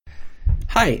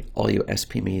Hi, all you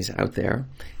SPMEs out there.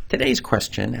 Today's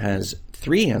question has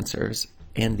 3 answers,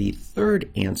 and the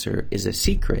third answer is a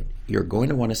secret you're going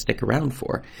to want to stick around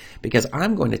for, because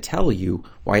I'm going to tell you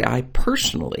why I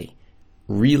personally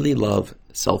really love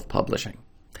self-publishing.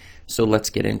 So let's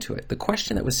get into it. The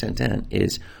question that was sent in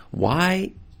is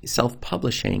why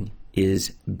self-publishing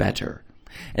is better.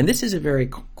 And this is a very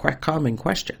common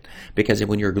question, because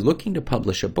when you're looking to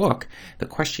publish a book, the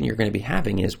question you're going to be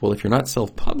having is, well, if you're not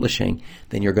self-publishing,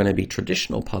 then you're going to be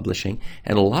traditional publishing,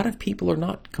 and a lot of people are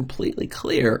not completely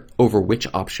clear over which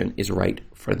option is right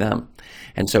for them.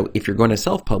 And so if you're going to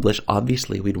self-publish,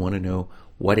 obviously we'd want to know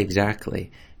what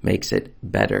exactly makes it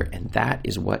better, and that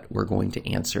is what we're going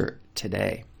to answer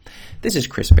today. This is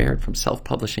Chris Baird from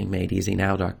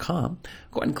selfpublishingmadeeasynow.com.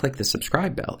 Go ahead and click the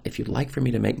subscribe bell if you'd like for me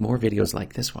to make more videos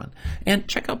like this one. And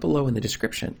check out below in the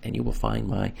description and you will find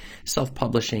my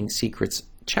self-publishing secrets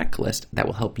checklist that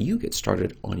will help you get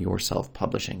started on your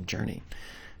self-publishing journey.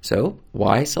 So,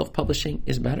 why self-publishing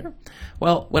is better?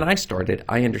 Well, when I started,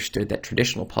 I understood that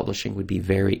traditional publishing would be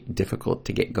very difficult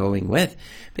to get going with,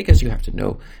 because you have to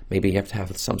know, maybe you have to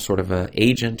have some sort of an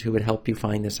agent who would help you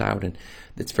find this out, and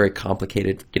it's very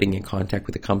complicated getting in contact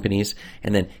with the companies.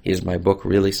 And then, is my book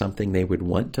really something they would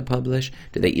want to publish?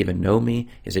 Do they even know me?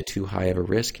 Is it too high of a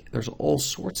risk? There's all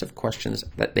sorts of questions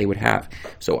that they would have.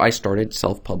 So I started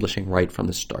self-publishing right from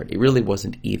the start. It really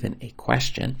wasn't even a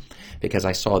question, because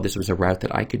I saw this was a route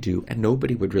that I could do, and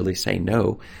nobody would really say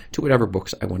no to whatever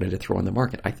books I wanted to throw on the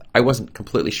market. I wasn't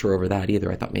completely sure over that either.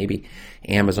 I thought maybe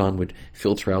Amazon would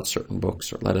filter out certain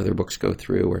books or let other books go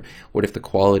through, or what if the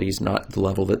quality is not the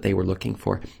level that they were looking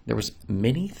for? There was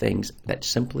many things that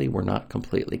simply were not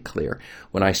completely clear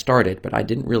when I started, but I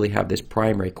didn't really have this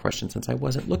primary question since I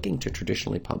wasn't looking to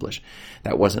traditionally publish.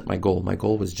 That wasn't my goal. My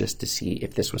goal was just to see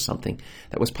if this was something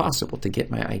that was possible to get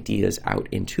my ideas out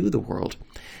into the world.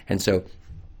 And so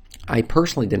I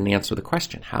personally didn't answer the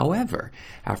question. However,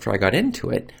 after I got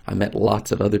into it, I met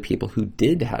lots of other people who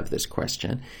did have this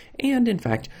question. And in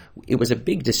fact, it was a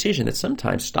big decision that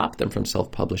sometimes stopped them from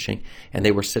self-publishing, and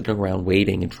they were sitting around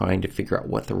waiting and trying to figure out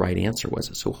what the right answer was.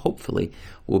 So hopefully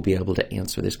we'll be able to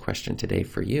answer this question today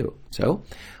for you. So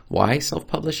why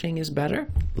self-publishing is better?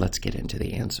 Let's get into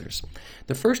the answers.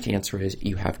 The first answer is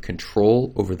you have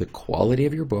control over the quality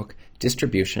of your book,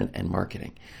 distribution, and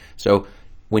marketing. So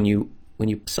when you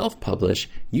self-publish,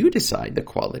 you decide the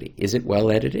quality. Is it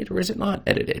well edited or is it not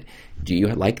edited? Do you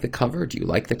like the cover? Do you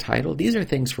like the title? These are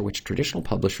things for which traditional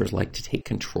publishers like to take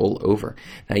control over.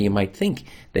 Now, you might think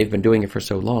they've been doing it for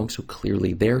so long, so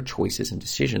clearly their choices and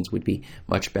decisions would be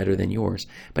much better than yours.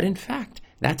 But in fact,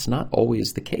 that's not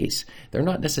always the case. They're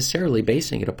not necessarily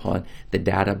basing it upon the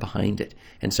data behind it.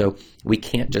 And so we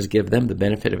can't just give them the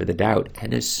benefit of the doubt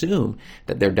and assume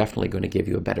that they're definitely going to give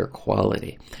you a better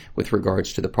quality with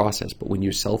regards to the process. But when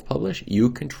you self-publish,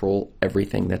 you control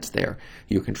everything that's there.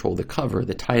 You control the cover,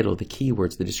 the title, the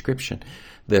keywords, the description,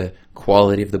 the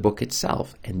quality of the book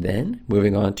itself. And then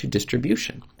moving on to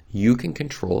distribution. You can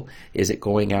control, is it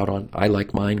going out on, I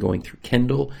like mine going through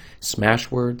Kindle,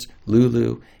 Smashwords,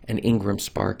 Lulu, and Ingram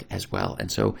Spark as well.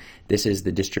 And so this is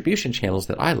the distribution channels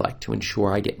that I like to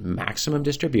ensure I get maximum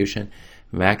distribution,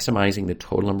 maximizing the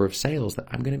total number of sales that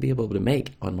I'm going to be able to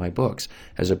make on my books,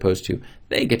 as opposed to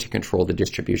they get to control the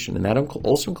distribution. And that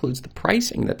also includes the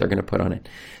pricing that they're going to put on it.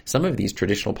 Some of these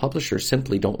traditional publishers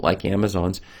simply don't like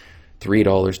Amazon's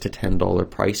 $3 to $10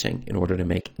 pricing in order to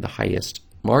make the highest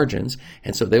margins,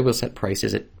 and so they will set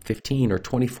prices at $15 or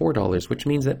 $24, which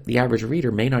means that the average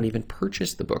reader may not even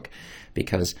purchase the book,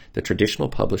 because the traditional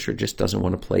publisher just doesn't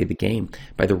want to play the game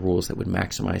by the rules that would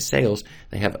maximize sales.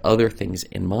 They have other things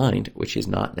in mind, which is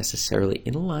not necessarily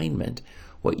in alignment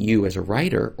what you as a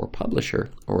writer or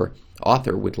publisher or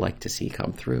author would like to see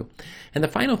come through. And the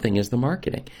final thing is the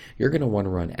marketing. You're going to want to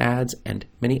run ads and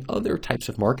many other types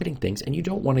of marketing things, and you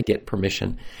don't want to get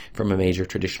permission from a major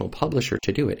traditional publisher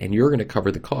to do it. And you're going to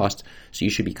cover the cost, so you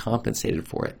should be compensated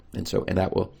for it. And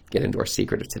that will get into our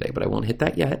secret of today, but I won't hit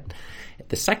that yet.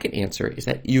 The second answer is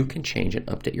that you can change and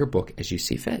update your book as you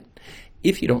see fit.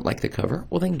 If you don't like the cover,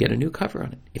 well, then get a new cover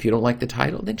on it. If you don't like the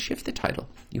title, then shift the title.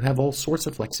 You have all sorts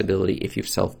of flexibility if you've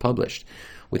self-published.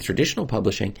 With traditional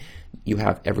publishing, you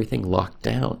have everything locked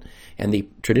down. And the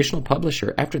traditional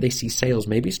publisher, after they see sales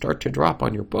maybe start to drop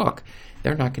on your book,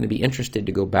 they're not going to be interested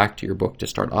to go back to your book to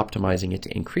start optimizing it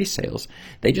to increase sales.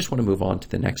 They just want to move on to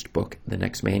the next book, the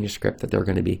next manuscript that they're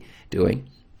going to be doing.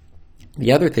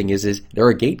 The other thing is they're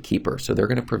a gatekeeper, so they're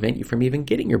going to prevent you from even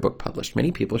getting your book published.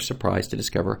 Many people are surprised to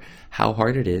discover how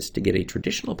hard it is to get a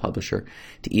traditional publisher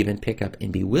to even pick up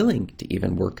and be willing to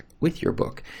even work with your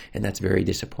book. And that's very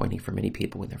disappointing for many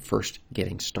people when they're first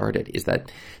getting started, is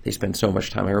that they spend so much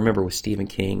time. I remember with Stephen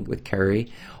King, with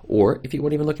Carrie, or if you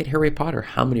want to even look at Harry Potter,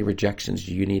 how many rejections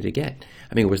do you need to get?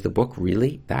 I mean, was the book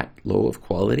really that low of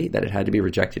quality that it had to be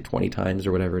rejected 20 times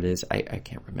or whatever it is? I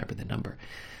can't remember the number.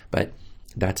 But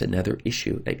that's another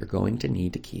issue that you're going to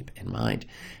need to keep in mind.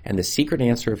 And the secret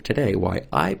answer of today, why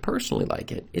I personally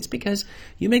like it, it's because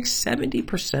you make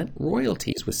 70%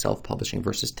 royalties with self-publishing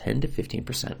versus 10 to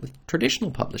 15% with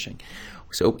traditional publishing.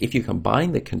 So if you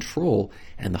combine the control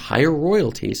and the higher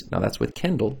royalties, now that's with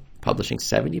Kindle, publishing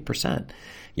 70%,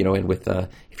 and with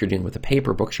if you're dealing with the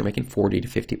paper books, you're making 40 to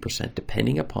 50%,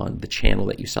 depending upon the channel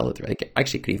that you sell it through.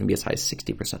 Actually, it could even be as high as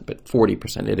 60%, but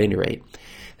 40% at any rate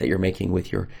that you're making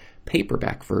with your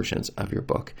paperback versions of your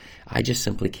book. I just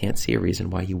simply can't see a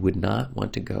reason why you would not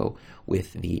want to go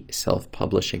with the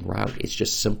self-publishing route. It's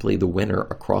just simply the winner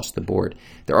across the board.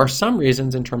 There are some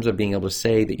reasons in terms of being able to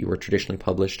say that you were traditionally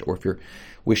published, or if you're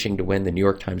wishing to win the New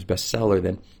York Times bestseller,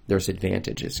 then there's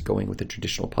advantages going with the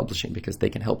traditional publishing because they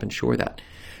can help ensure that.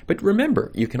 But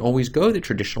remember, you can always go the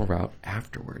traditional route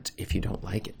afterwards if you don't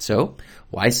like it. So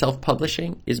why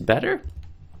self-publishing is better?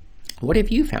 What have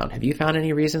you found? Have you found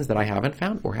any reasons that I haven't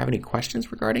found, or have any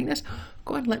questions regarding this?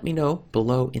 Go ahead and let me know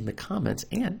below in the comments,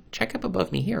 and check up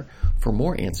above me here for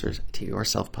more answers to your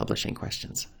self-publishing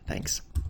questions. Thanks.